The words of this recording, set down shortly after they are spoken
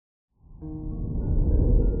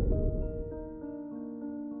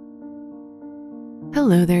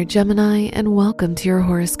Hello there, Gemini, and welcome to your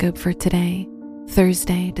horoscope for today,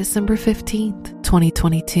 Thursday, December 15th,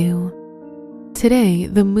 2022. Today,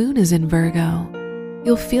 the moon is in Virgo.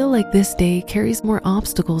 You'll feel like this day carries more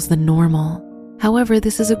obstacles than normal. However,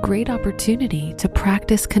 this is a great opportunity to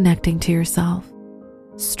practice connecting to yourself.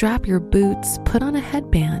 Strap your boots, put on a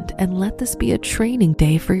headband, and let this be a training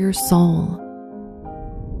day for your soul.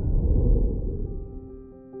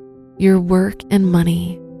 Your work and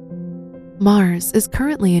money. Mars is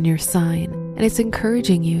currently in your sign, and it's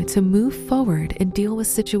encouraging you to move forward and deal with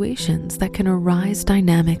situations that can arise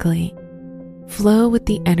dynamically. Flow with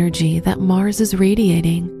the energy that Mars is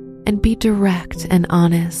radiating and be direct and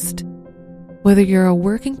honest. Whether you're a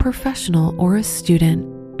working professional or a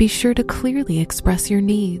student, be sure to clearly express your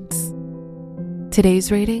needs.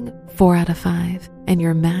 Today's rating, 4 out of 5, and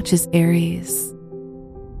your match is Aries.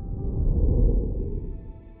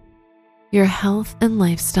 Your health and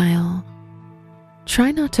lifestyle.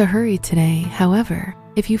 Try not to hurry today. However,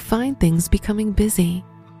 if you find things becoming busy,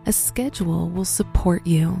 a schedule will support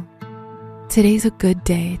you. Today's a good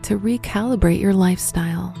day to recalibrate your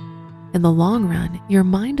lifestyle. In the long run, your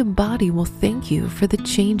mind and body will thank you for the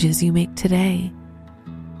changes you make today.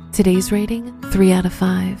 Today's rating, 3 out of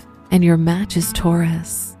 5, and your match is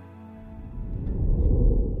Taurus.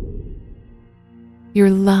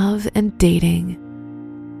 Your love and dating.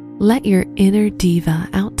 Let your inner diva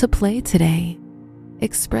out to play today.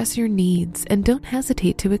 Express your needs and don't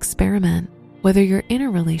hesitate to experiment, whether you're in a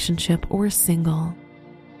relationship or single.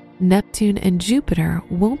 Neptune and Jupiter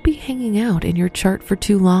won't be hanging out in your chart for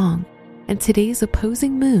too long, and today's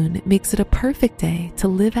opposing moon makes it a perfect day to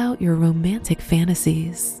live out your romantic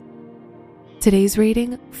fantasies. Today's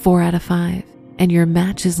rating, 4 out of 5, and your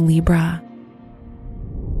match is Libra.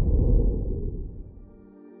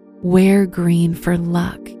 Wear green for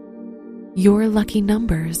luck. Your lucky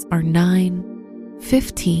numbers are 9,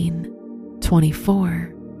 15,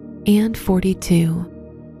 24, and 42.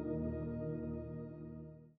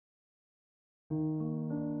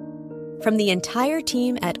 From the entire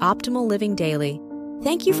team at Optimal Living Daily,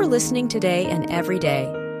 thank you for listening today and every day.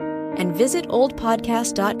 And visit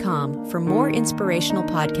oldpodcast.com for more inspirational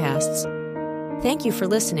podcasts. Thank you for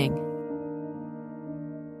listening.